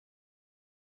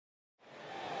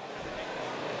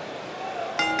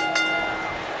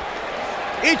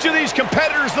Each of these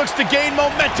competitors looks to gain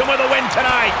momentum with a win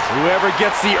tonight. Whoever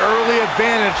gets the early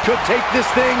advantage could take this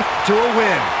thing to a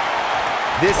win.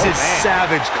 This is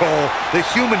savage, Cole. The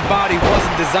human body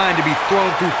wasn't designed to be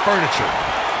thrown through furniture.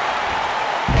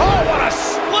 Oh, what a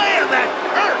slam! That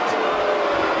hurt!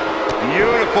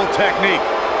 Beautiful technique.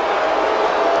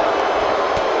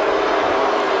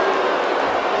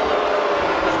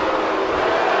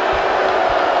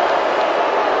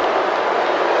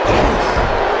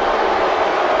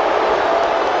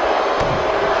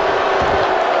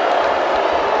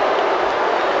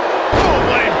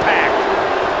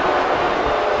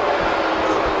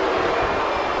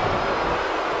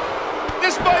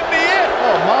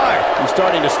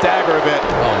 Starting to stagger a bit,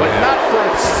 but not for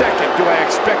a second do I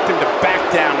expect him to back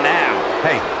down now.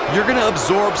 Hey, you're going to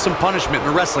absorb some punishment in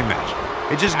a wrestling match.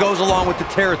 It just goes along with the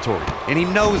territory, and he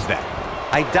knows that.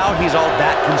 I doubt he's all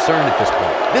that concerned at this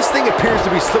point. This thing appears to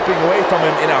be slipping away from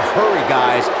him in a hurry,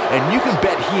 guys, and you can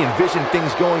bet he envisioned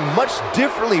things going much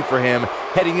differently for him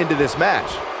heading into this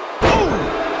match.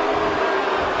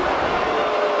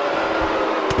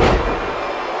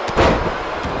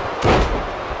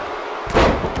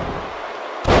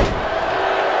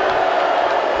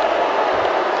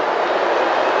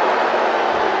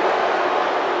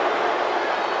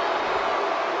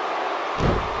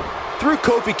 Through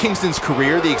Kofi Kingston's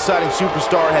career, the exciting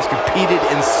superstar has competed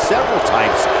in several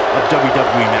types of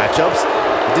WWE matchups.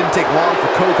 It didn't take long for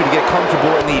Kofi to get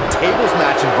comfortable in the tables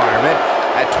match environment.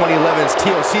 At 2011's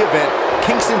TLC event,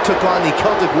 Kingston took on the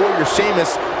Celtic Warrior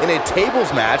Sheamus in a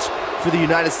tables match for the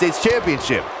United States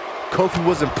Championship. Kofi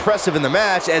was impressive in the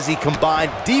match as he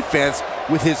combined defense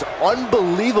with his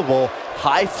unbelievable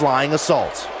high-flying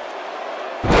assaults.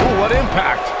 Ooh, what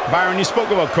impact! Byron, you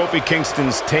spoke about Kofi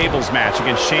Kingston's tables match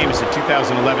against Sheamus at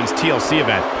 2011's TLC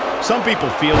event. Some people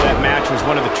feel that match was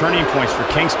one of the turning points for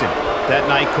Kingston. That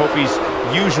night, Kofi's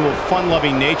usual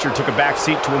fun-loving nature took a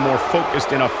backseat to a more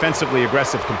focused and offensively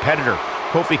aggressive competitor.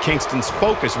 Kofi Kingston's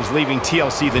focus was leaving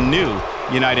TLC the new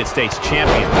United States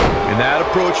champion. And that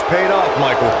approach paid off,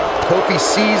 Michael. Kofi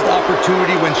seized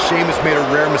opportunity when Sheamus made a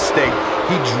rare mistake.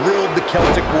 He drilled the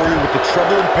Celtic Warrior with the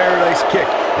Trouble in Paradise kick,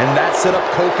 and that set up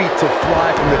Kofi to fly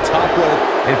from the top rope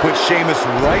and put Sheamus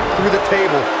right through the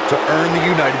table to earn the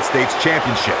United States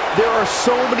Championship. There are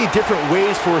so many different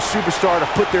ways for a superstar to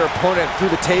put their opponent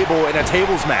through the table in a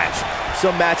tables match.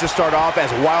 Some matches start off as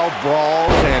wild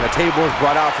brawls and a table is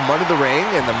brought out from under the ring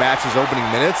in the match's opening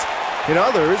minutes. In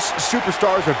others,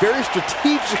 superstars are very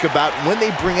strategic about when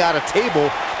they bring out a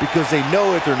table because they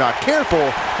know if they're not careful,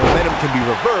 momentum can be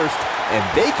reversed and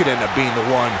they could end up being the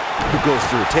one who goes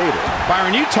through a table.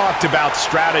 Byron, you talked about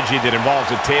strategy that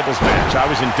involves a tables match. I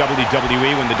was in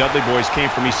WWE when the Dudley Boys came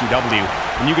from ECW,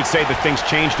 and you could say that things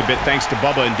changed a bit thanks to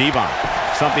Bubba and Devon.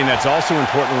 Something that's also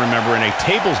important to remember in a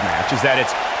tables match is that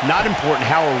it's not important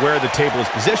how or where the table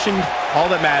is positioned. All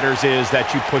that matters is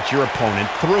that you put your opponent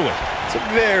through it. It's a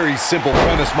very simple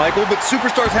premise, Michael, but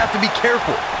superstars have to be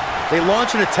careful. They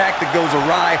launch an attack that goes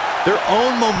awry, their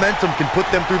own momentum can put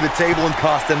them through the table and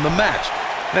cost them the match.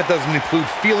 That doesn't include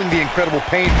feeling the incredible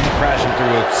pain from crashing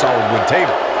through a solid wood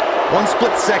table. One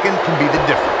split second can be the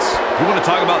difference. You want to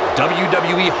talk about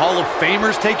WWE Hall of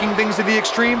Famers taking things to the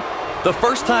extreme? The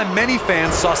first time many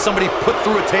fans saw somebody put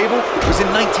through a table was in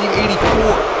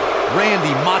 1984.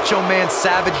 Randy Macho Man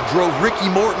Savage drove Ricky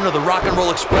Morton of the Rock and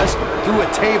Roll Express through a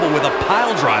table with a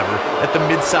pile driver at the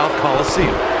Mid-South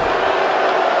Coliseum.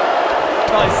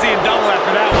 Probably seeing double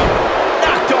after that one.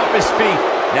 Knocked off his feet.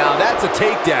 Now that's a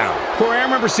takedown. Corey, I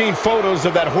remember seeing photos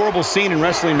of that horrible scene in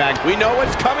Wrestling Mag. We know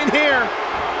what's coming here.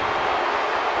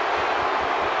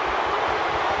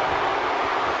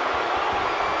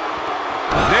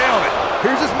 Nailed it.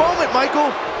 Here's his moment,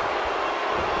 Michael.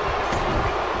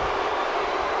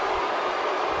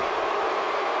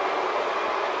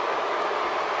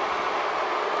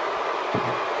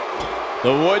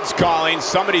 The Wood's calling.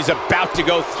 Somebody's about to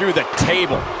go through the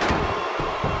table.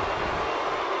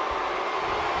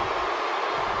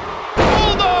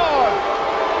 Hold on!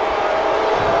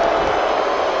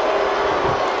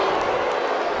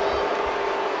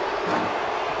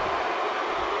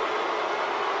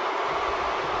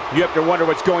 You have to wonder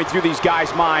what's going through these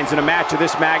guys' minds in a match of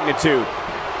this magnitude.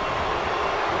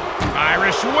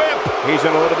 Irish whip. He's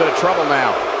in a little bit of trouble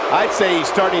now. I'd say he's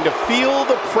starting to feel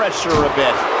the pressure a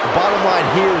bit. The bottom line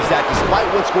here is that despite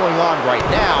what's going on right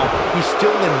now, he's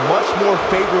still in much more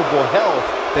favorable health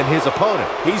than his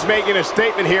opponent. He's making a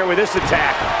statement here with this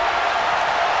attack.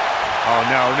 Oh,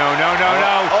 no, no, no, no,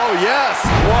 no. Oh, yes.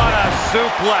 What a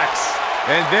suplex.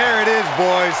 And there it is,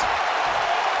 boys.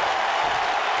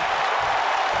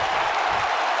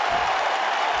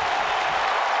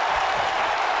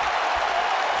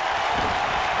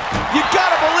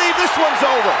 this one's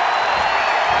over.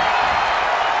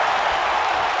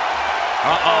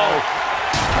 Uh-oh.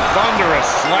 Thunderous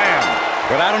slam.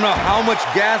 But I don't know how much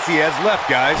gas he has left,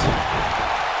 guys.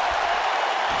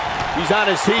 He's on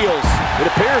his heels. It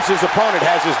appears his opponent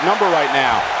has his number right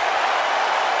now.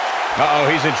 Uh-oh,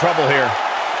 he's in trouble here.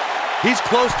 He's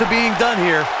close to being done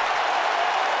here.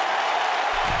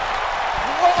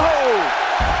 Whoa!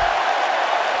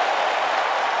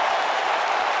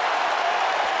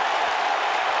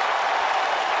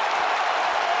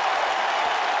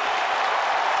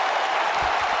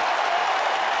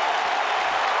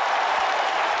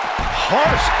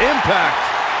 Harsh impact.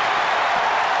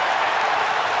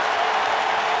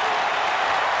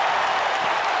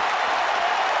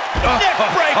 Neck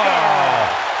breaker!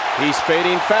 He's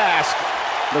fading fast.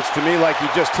 Looks to me like he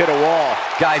just hit a wall.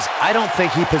 Guys, I don't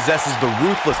think he possesses the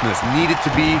ruthlessness needed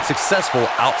to be successful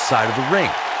outside of the ring,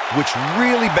 which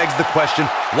really begs the question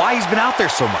why he's been out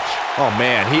there so much. Oh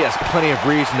man, he has plenty of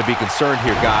reason to be concerned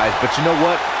here, guys. But you know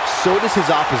what? So does his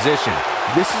opposition.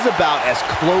 This is about as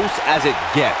close as it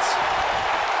gets.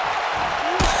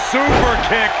 Super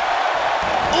kick.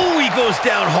 Oh, he goes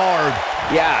down hard.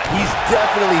 Yeah, he's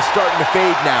definitely starting to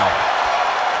fade now.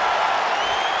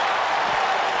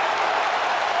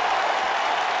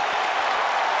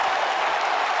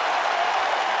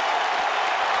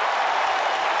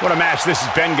 What a match this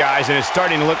has been, guys, and it's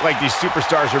starting to look like these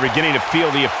superstars are beginning to feel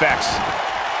the effects.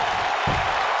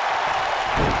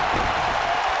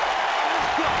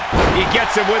 He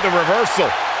gets him with a reversal.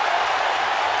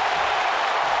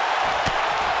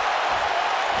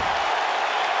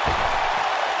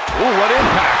 Ooh, what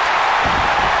impact.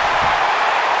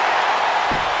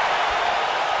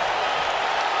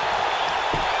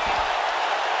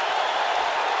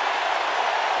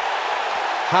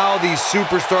 How these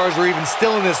superstars are even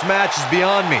still in this match is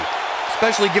beyond me,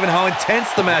 especially given how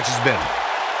intense the match has been.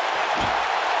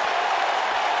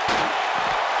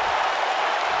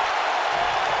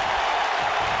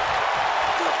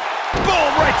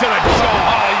 Boom, right to the jaw.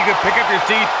 Oh, you can pick up your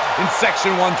seat in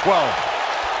section 112.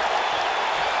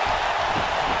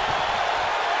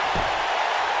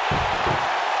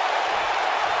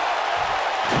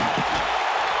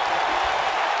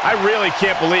 I really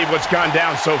can't believe what's gone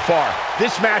down so far.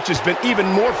 This match has been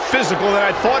even more physical than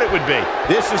I thought it would be.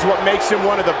 This is what makes him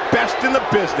one of the best in the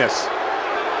business.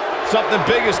 Something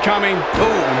big is coming.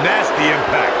 Oh, nasty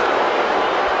impact.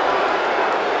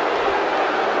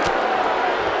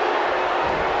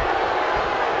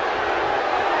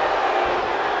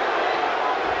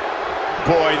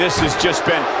 Boy, this has just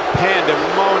been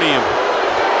pandemonium.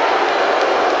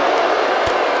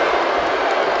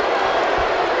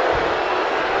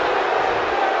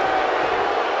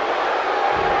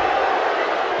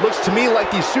 Looks to me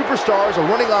like these superstars are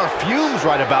running on fumes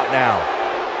right about now.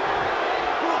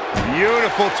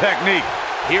 Beautiful technique.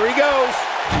 Here he goes.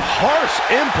 Harsh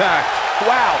impact.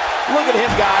 Wow, look at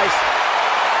him, guys.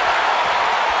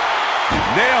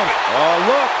 Nailed it. Oh,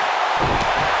 look.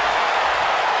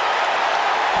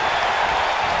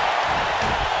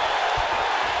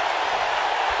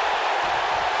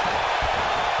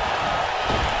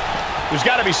 There's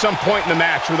got to be some point in the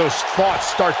match where those thoughts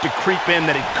start to creep in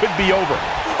that it could be over.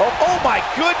 Oh my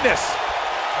goodness.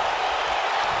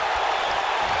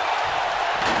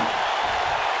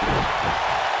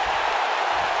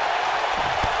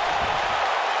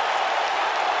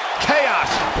 Chaos,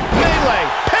 melee,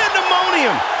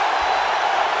 pandemonium.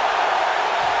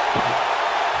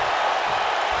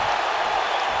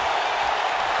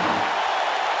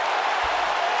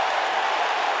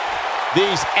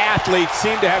 These athletes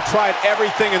seem to have tried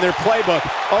everything in their playbook.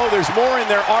 Oh, there's more in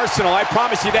their arsenal, I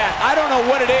promise you that. I don't know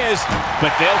what it is,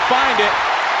 but they'll find it.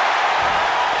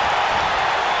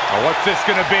 Oh, what's this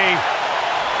gonna be?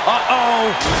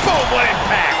 Uh-oh. Boom, what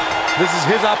impact. This is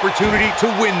his opportunity to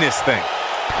win this thing.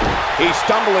 He's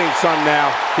stumbling some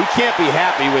now. He can't be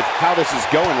happy with how this is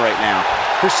going right now.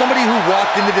 For somebody who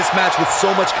walked into this match with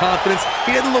so much confidence,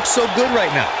 he doesn't look so good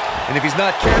right now. And if he's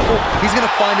not careful, he's going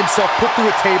to find himself put through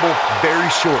a table very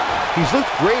shortly. He's looked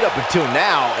great up until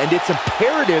now, and it's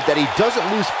imperative that he doesn't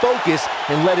lose focus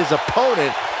and let his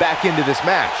opponent back into this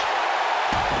match.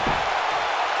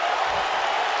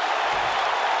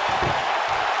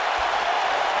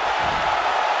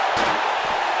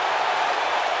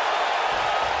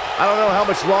 I don't know how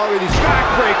much longer these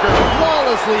backbreaker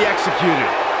flawlessly executed.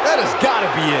 That has got to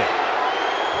be it.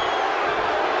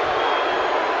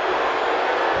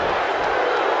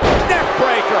 Neck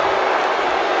breaker.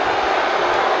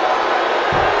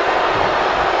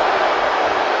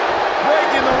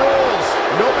 Breaking the rules.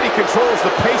 Nobody controls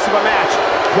the pace of a match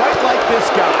quite like this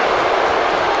guy.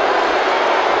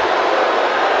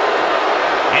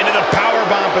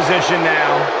 position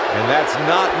now. And that's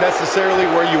not necessarily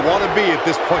where you want to be at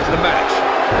this point in the match.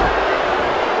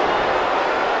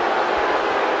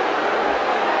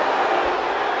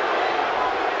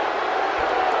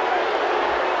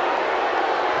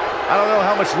 I don't know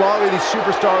how much longer these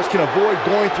superstars can avoid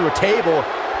going through a table.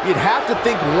 You'd have to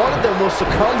think one of them will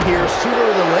succumb here sooner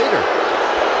than later.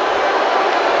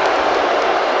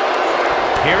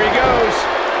 Here he goes.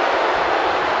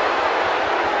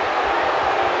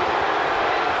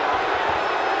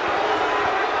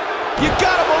 You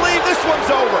gotta believe this one's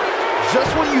over.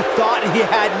 Just when you thought he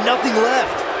had nothing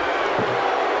left.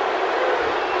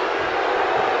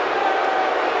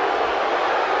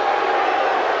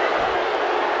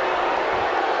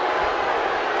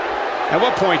 At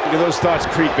what point do those thoughts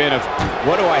creep in of,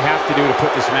 what do I have to do to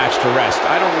put this match to rest?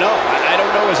 I don't know. I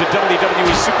don't know as a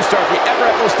WWE superstar if we ever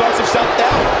have those thoughts of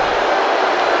self-doubt.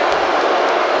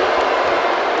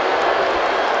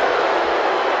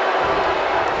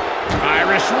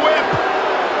 Irish whip.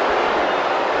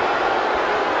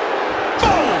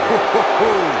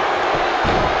 Boom!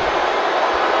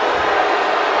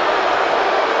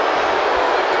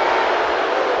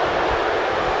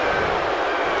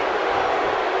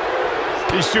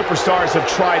 These superstars have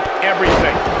tried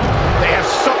everything. They have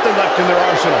something left in their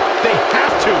arsenal. They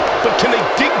have to, but can they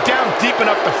dig down deep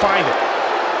enough to find it?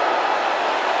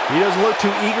 He doesn't look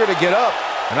too eager to get up,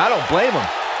 and I don't blame him.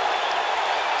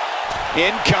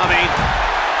 Incoming.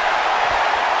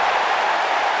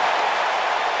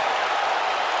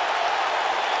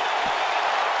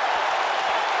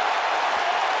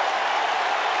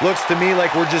 Looks to me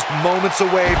like we're just moments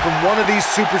away from one of these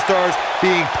superstars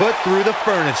being put through the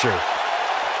furniture.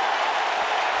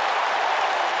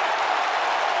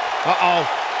 Uh-oh.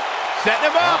 Setting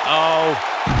him up. Uh-oh.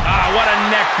 Ah, what a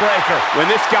neck breaker. When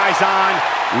this guy's on,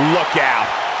 look out.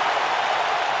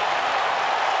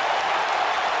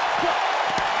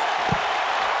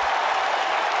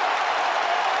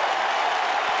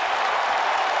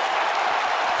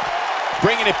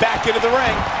 Bringing it back into the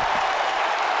ring.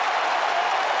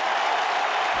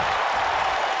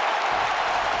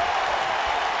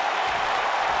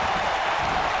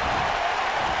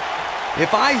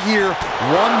 If I hear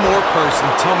one more person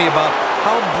tell me about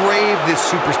how brave this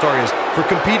superstar is for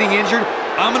competing injured,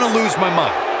 I'm going to lose my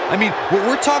mind. I mean, what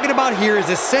we're talking about here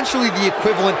is essentially the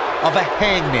equivalent of a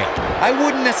hangnail. I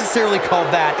wouldn't necessarily call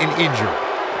that an injury.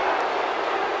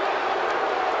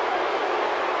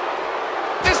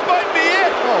 This might be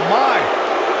it. Oh, my.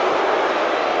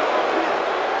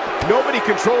 Nobody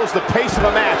controls the pace of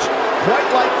a match quite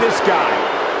like this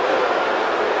guy.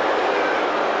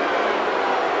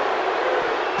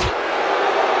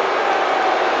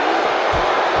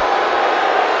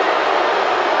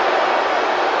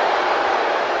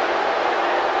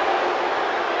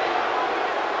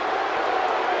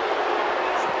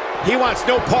 He wants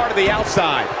no part of the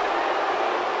outside.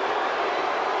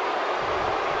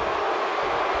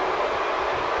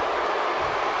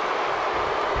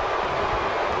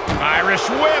 Irish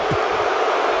whip.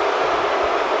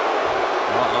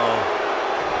 Uh-oh.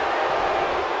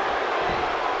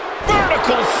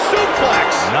 Vertical suplex.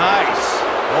 Nice.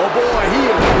 Oh, boy, he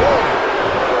is rolling.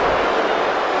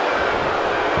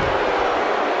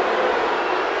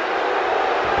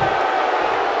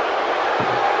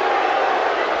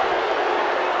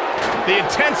 The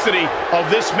intensity of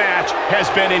this match has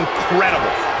been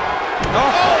incredible.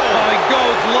 Oh, he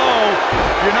goes low.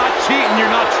 You're not cheating,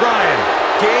 you're not trying.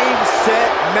 Game, set,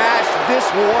 match. This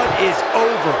one is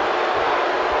over.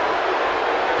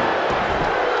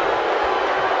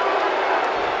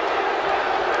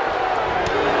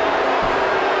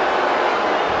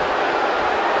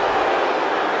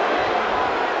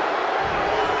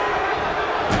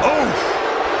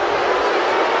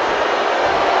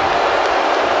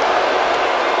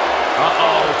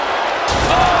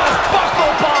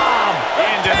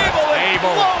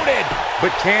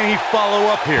 But can he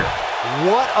follow up here?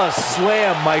 What a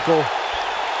slam, Michael.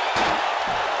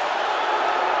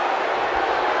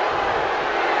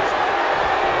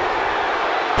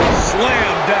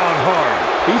 Slam down hard.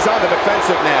 He's on the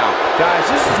defensive now. Guys,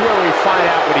 this is where we find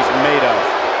out what he's made of.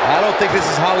 I don't think this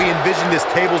is how he envisioned this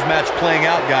tables match playing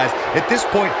out, guys. At this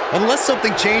point, unless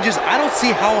something changes, I don't see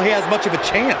how he has much of a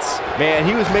chance. Man,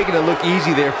 he was making it look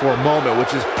easy there for a moment,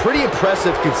 which is pretty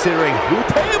impressive considering who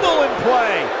table in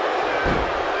play.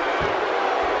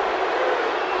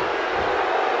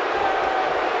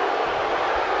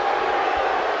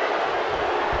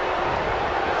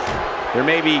 There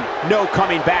may be no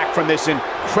coming back from this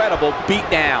incredible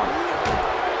beatdown.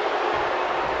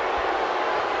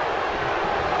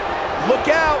 Look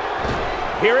out!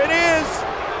 Here it is!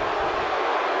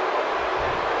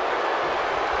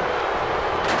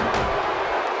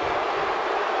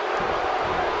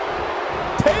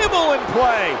 still in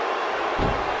play.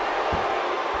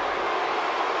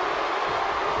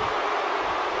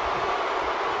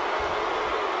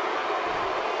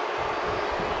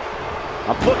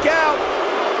 Look out!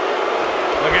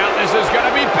 Look out, this is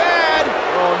gonna be bad!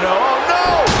 Oh no, oh no!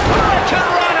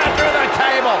 Hurricane run under the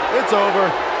table! It's over.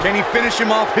 Can he finish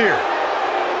him off here?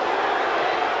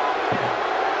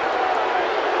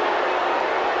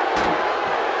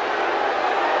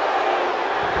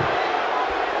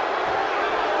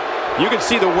 You can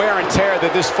see the wear and tear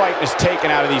that this fight has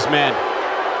taken out of these men.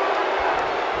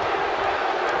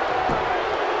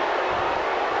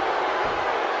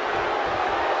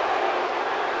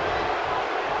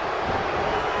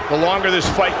 The longer this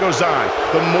fight goes on,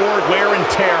 the more wear and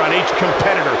tear on each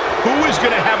competitor. Who is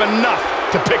going to have enough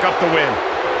to pick up the win?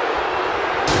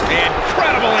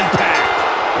 Incredible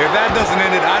impact. If that doesn't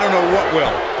end it, I don't know what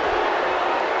will.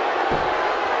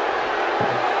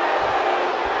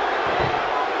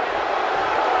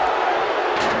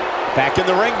 Back in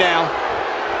the ring now.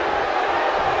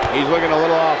 He's looking a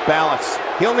little off balance.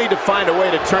 He'll need to find a way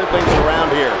to turn things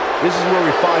around here. This is where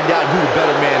we find out who the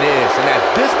better man is. And at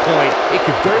this point, it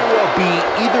could very well be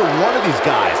either one of these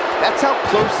guys. That's how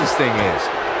close this thing is.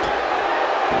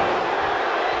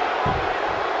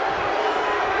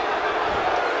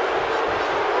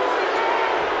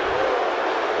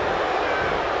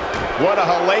 What a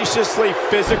hellaciously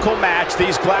physical match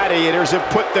these gladiators have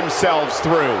put themselves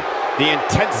through. The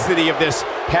intensity of this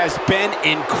has been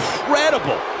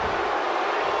incredible.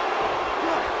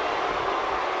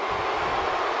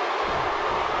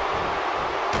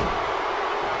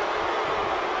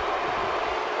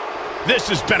 This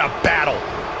has been a battle.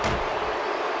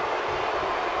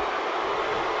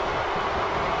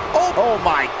 Oh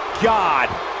my God.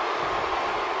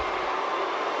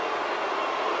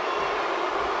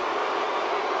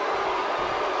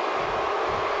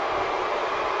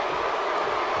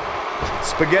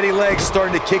 Spaghetti legs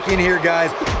starting to kick in here,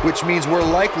 guys, which means we're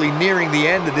likely nearing the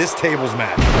end of this tables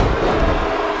match.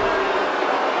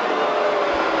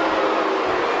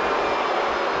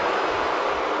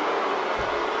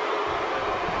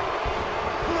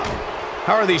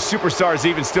 How are these superstars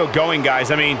even still going, guys?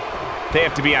 I mean, they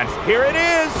have to be on. Here it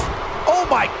is. Oh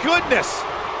my goodness.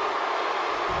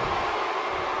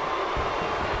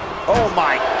 Oh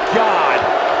my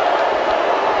God.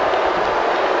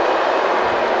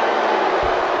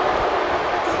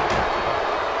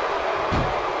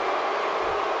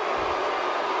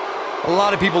 A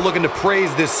lot of people looking to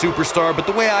praise this superstar, but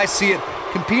the way I see it,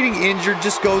 competing injured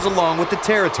just goes along with the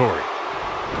territory.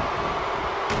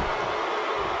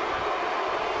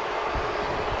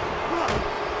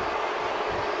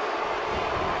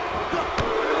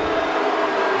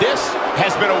 This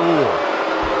has been a war.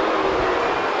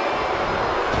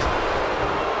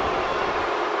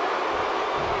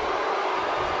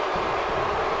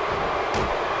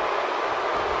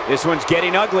 This one's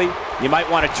getting ugly. You might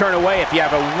want to turn away if you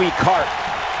have a weak heart.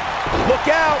 Look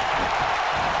out!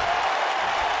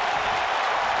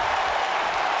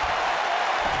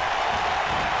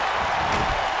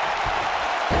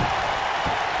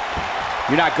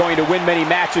 You're not going to win many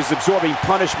matches absorbing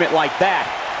punishment like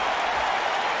that.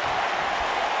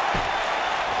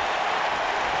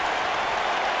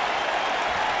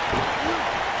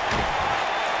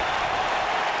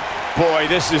 Boy,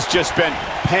 this has just been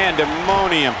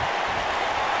pandemonium.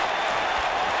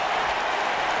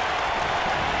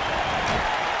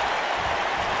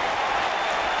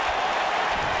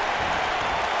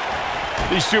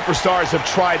 These superstars have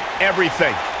tried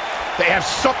everything. They have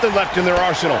something left in their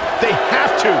arsenal. They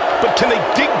have to, but can they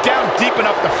dig down deep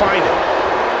enough to find it?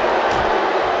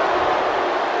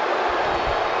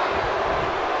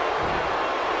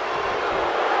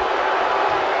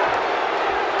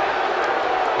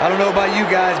 I don't know about you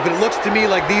guys, but it looks to me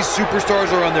like these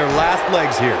superstars are on their last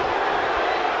legs here.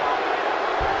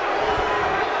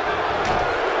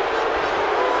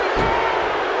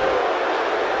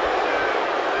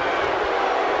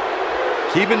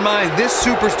 Keep in mind, this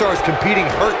superstar is competing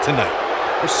hurt tonight,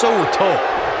 or so we're told.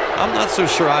 I'm not so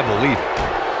sure I believe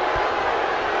it.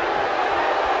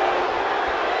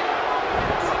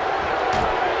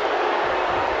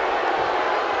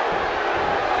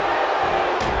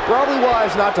 Probably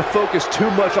wise not to focus too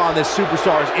much on this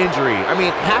superstar's injury. I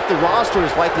mean, half the roster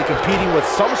is likely competing with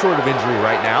some sort of injury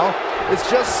right now. It's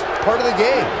just part of the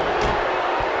game.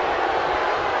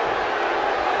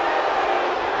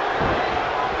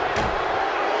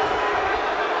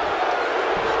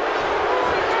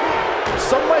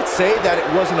 Some might say that it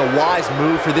wasn't a wise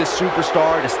move for this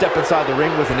superstar to step inside the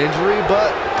ring with an injury,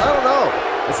 but I don't know.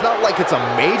 It's not like it's a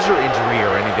major injury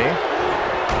or anything.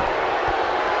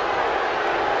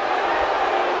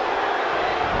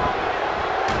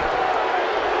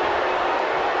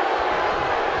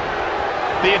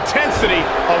 intensity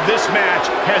of this match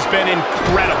has been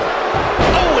incredible.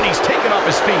 Oh, and he's taken off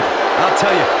his feet. I'll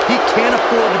tell you, he can't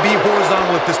afford to be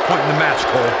horizontal at this point in the match,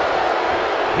 Cole.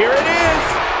 Here it is.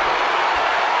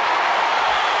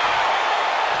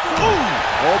 Ooh.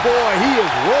 Oh, boy, he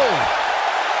is rolling.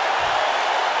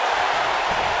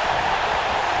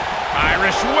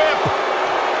 Irish whip.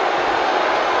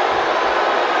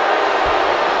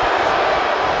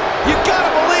 You gotta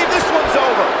believe this one's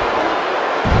over.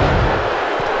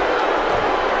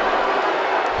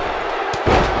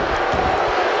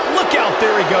 Look out,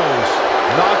 there he goes.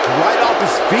 Knocked right off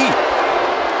his feet.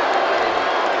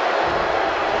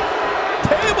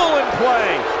 Table in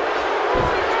play.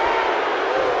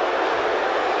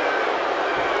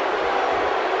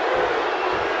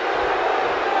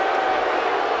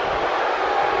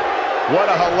 What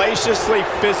a hellaciously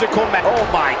physical match. Oh,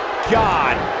 my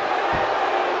God.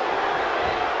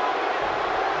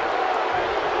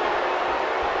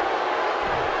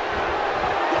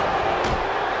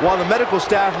 While the medical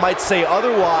staff might say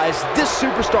otherwise, this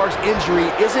superstar's injury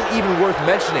isn't even worth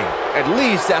mentioning. At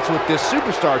least that's what this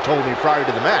superstar told me prior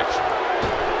to the match.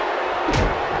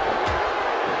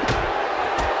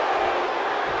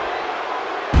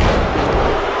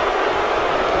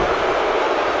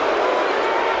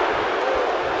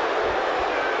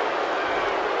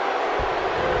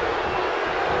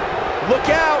 Look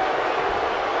out!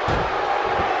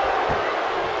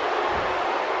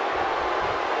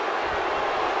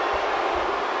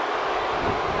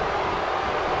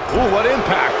 Ooh, what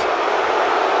impact.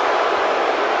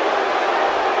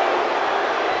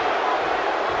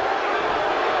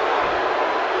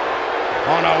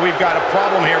 Oh, no, we've got a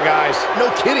problem here, guys. No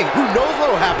kidding. Who knows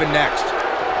what'll happen next?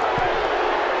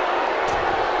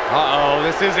 Uh-oh,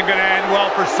 this isn't going to end well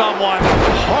for someone.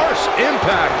 Harsh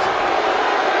impact.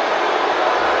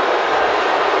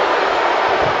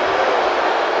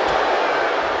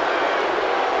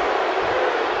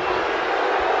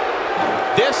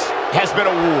 This has been a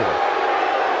war.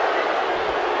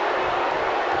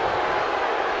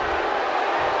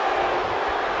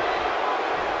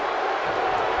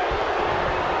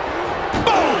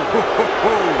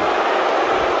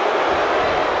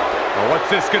 Well, what's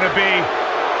this going to be?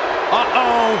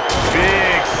 Uh-oh,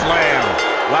 big slam.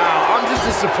 Wow, I'm just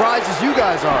as surprised as you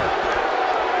guys are.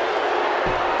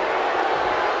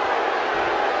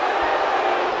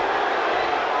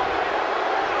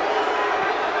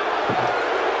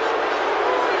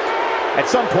 At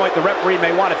some point, the referee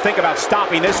may want to think about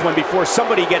stopping this one before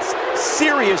somebody gets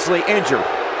seriously injured.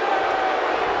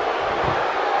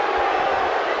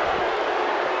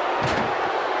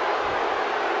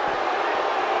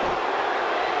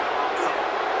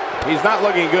 He's not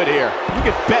looking good here. You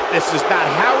can bet this is not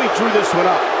how he drew this one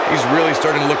up. He's really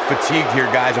starting to look fatigued here,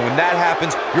 guys, and when that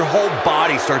happens, your whole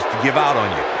body starts to give out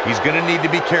on you. He's going to need to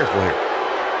be careful here.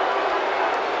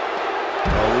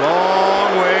 A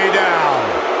long way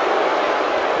down.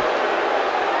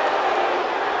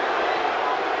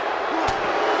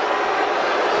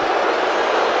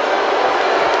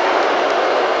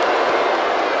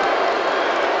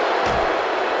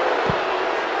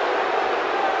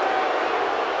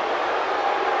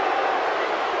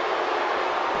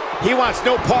 He wants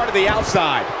no part of the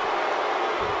outside.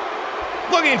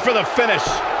 Looking for the finish.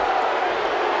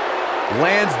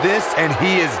 Lands this, and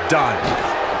he is done.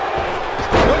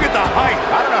 Look at the height.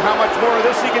 I don't know how much more of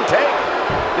this he can take.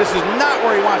 This is not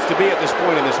where he wants to be at this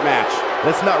point in this match.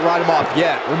 Let's not write him off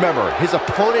yet. Remember, his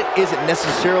opponent isn't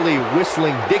necessarily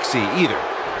whistling Dixie either.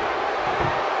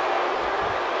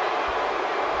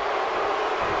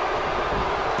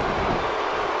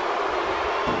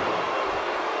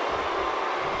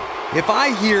 If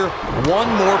I hear one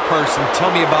more person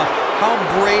tell me about how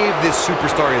brave this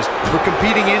superstar is for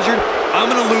competing injured,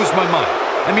 I'm going to lose my mind.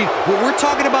 I mean, what we're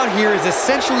talking about here is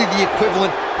essentially the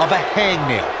equivalent of a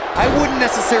hangnail. I wouldn't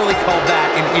necessarily call that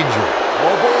an injury.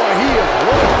 Oh boy, he is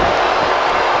rolling.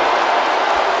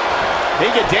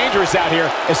 They get dangerous out here,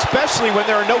 especially when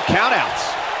there are no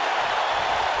countouts.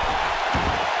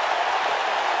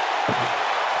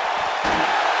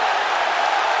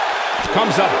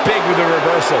 Comes up big with the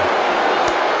reversal.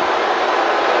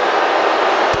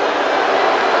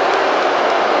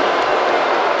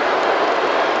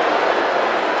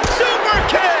 Super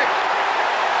kick!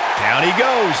 Down he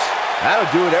goes.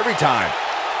 That'll do it every time.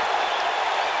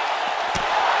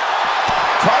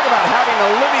 Talk about having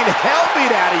the living hell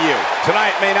beat out of you.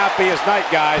 Tonight may not be his night,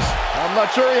 guys. I'm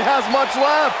not sure he has much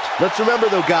left. Let's remember,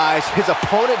 though, guys, his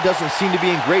opponent doesn't seem to be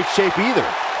in great shape either.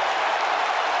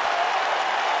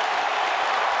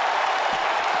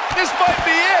 This might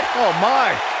be it. Oh,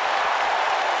 my.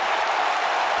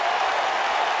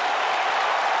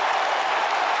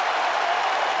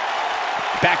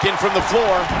 Back in from the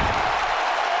floor.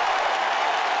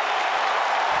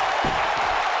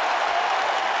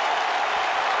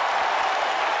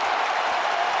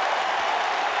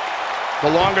 The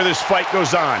longer this fight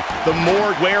goes on, the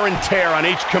more wear and tear on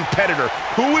each competitor.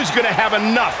 Who is going to have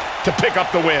enough to pick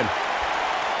up the win?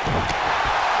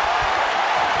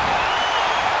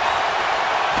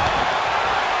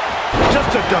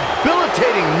 Just a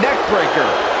debilitating neck breaker.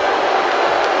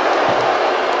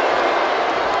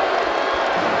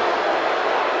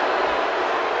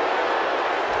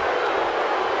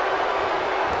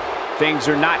 Things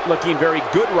are not looking very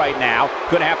good right now.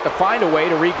 Going to have to find a way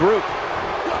to regroup.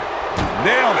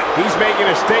 Nailed it. He's making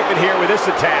a statement here with this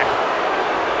attack.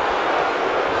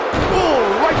 Oh,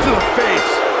 right to the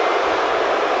face.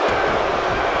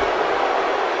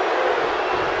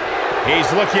 He's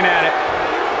looking at it.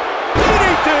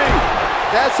 Anything.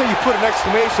 That's how you put an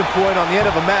exclamation point on the end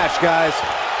of a match, guys.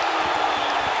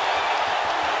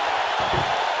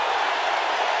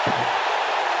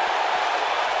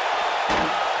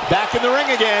 Back in the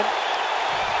ring again.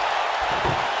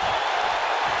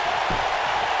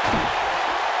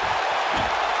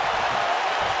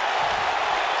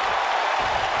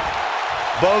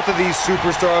 Both of these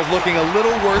superstars looking a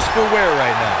little worse for wear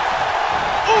right now.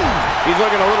 Ooh, he's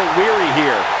looking a little weary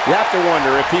here. You have to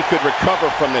wonder if he could recover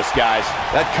from this, guys.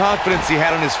 That confidence he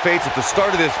had on his face at the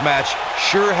start of this match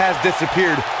sure has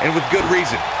disappeared, and with good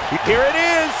reason. Here it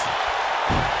is.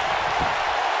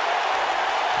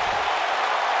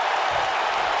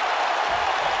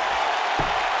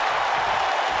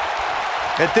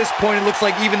 At this point, it looks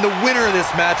like even the winner of this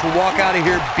match will walk out of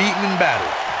here beaten and battered.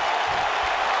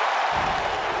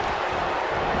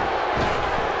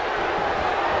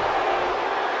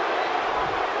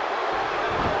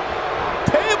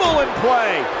 Table in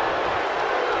play.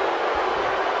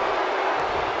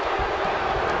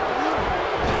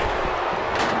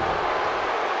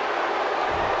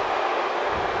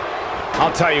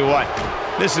 I'll tell you what,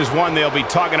 this is one they'll be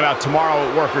talking about tomorrow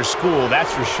at workers' school,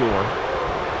 that's for sure.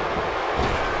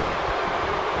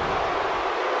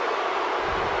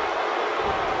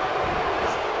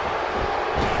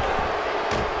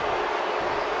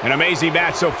 An amazing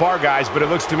match so far, guys, but it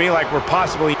looks to me like we're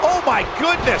possibly... Oh, my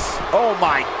goodness. Oh,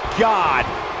 my God.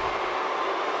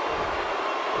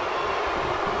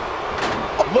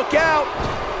 Oh, look out.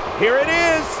 Here it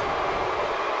is.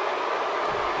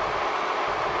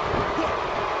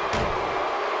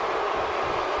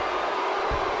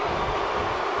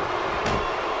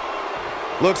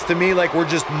 Looks to me like we're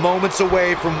just moments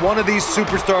away from one of these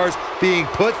superstars being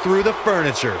put through the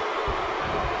furniture.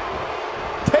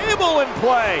 Table in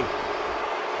play.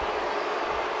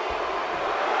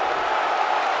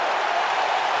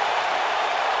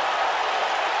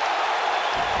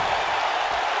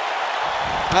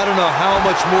 I don't know how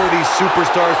much more these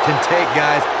superstars can take,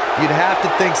 guys. You'd have to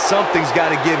think something's got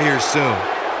to give here soon.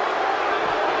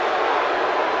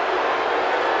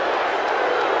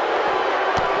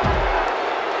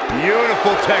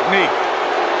 Beautiful technique.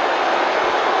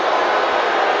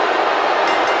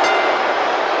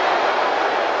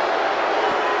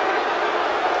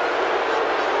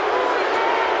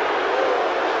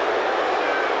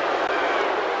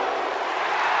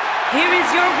 Here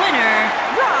is your winner,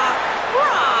 Brock.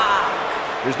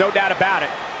 There's no doubt about it.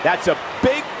 That's a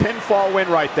big pinfall win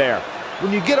right there.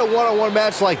 When you get a one-on-one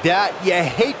match like that, you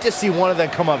hate to see one of them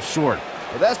come up short.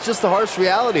 But that's just the harsh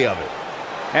reality of it.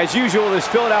 As usual, this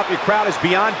Philadelphia crowd is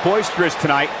beyond boisterous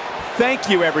tonight. Thank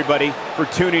you, everybody, for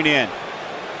tuning in.